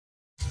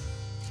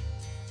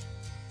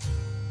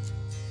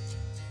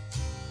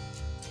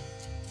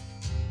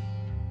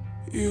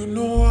You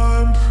know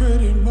I'm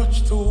pretty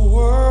much the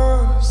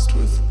worst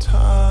with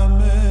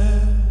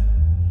timing.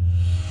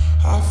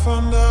 I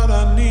found out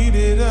I need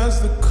it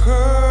as the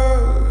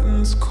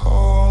curtains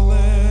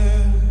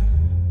calling.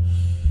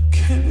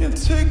 Can you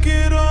take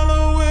it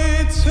all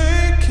away,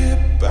 take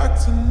it back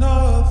to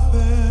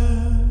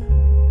nothing?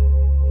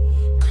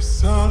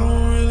 'Cause I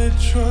don't really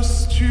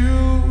trust you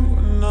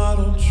and I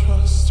don't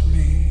trust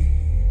me.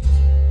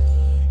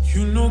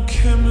 You know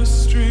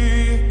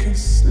chemistry, it can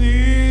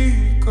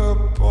sneak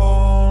up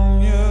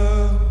on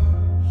you.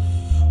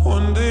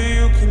 One day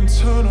you can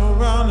turn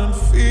around and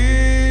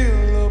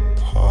feel a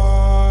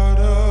part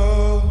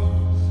of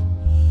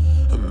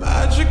a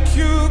magic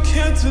you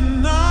can't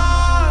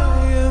deny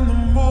in the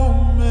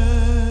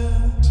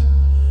moment.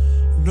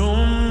 No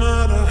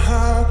matter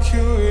how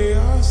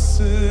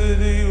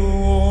curiosity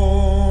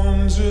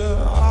warns you,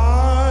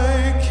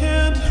 I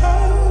can't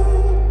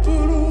help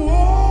but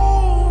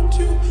want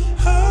you,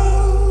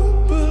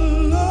 help but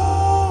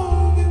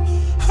love you.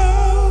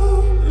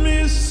 Help me,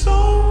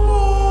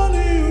 someone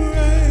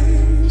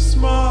erase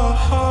my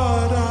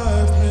heart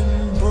I've been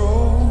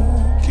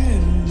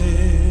broken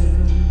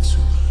into.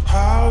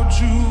 How'd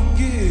you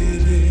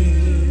get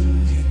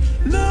in here?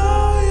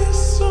 Now you're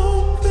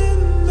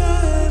something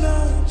that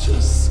I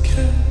just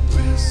can't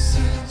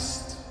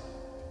resist.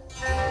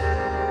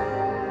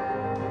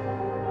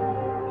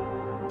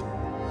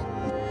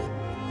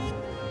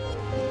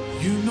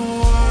 You know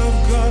I've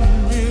gotten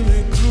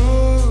really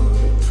good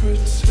at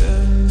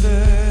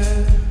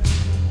pretending.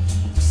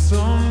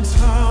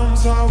 Sometimes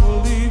I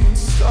will even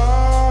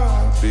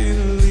start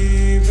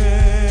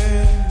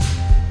believing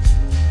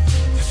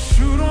that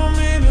you don't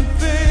mean a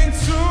thing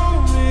to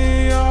me.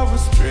 I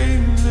was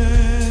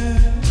dreaming,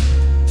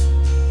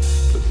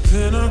 but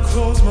then I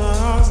close my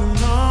eyes and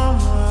I'm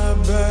right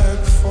back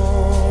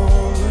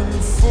falling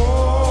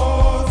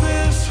for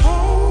this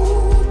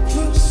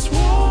hopeless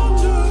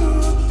wonder.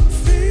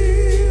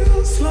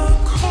 Feels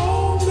like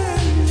home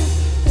and you're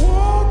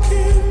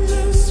walking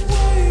this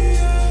way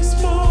as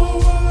my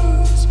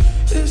words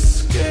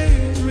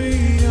escape me.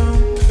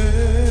 I'm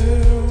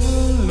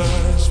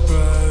paralyzed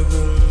by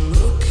the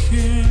look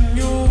in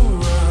your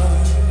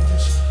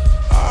eyes.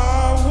 I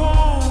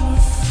wanna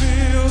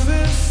feel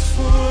this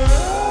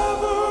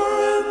forever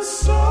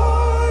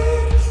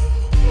inside.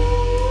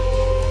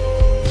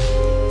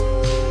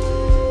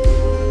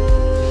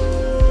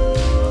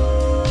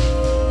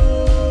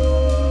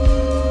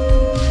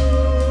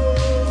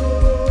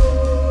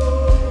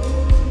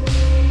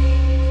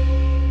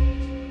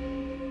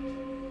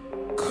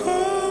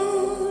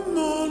 Come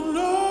on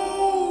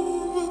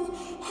over,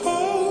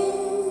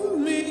 hold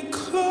me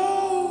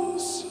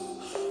closer,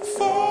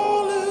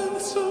 fall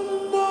into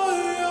my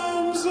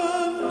arms. I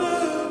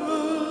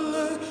never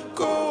let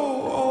go.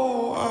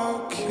 Oh, our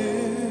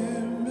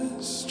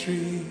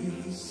chemistry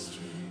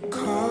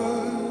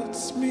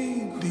cuts me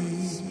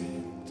deep.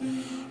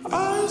 I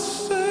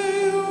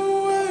stay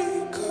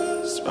awake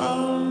 'cause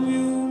round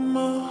you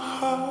my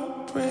heart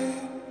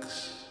breaks.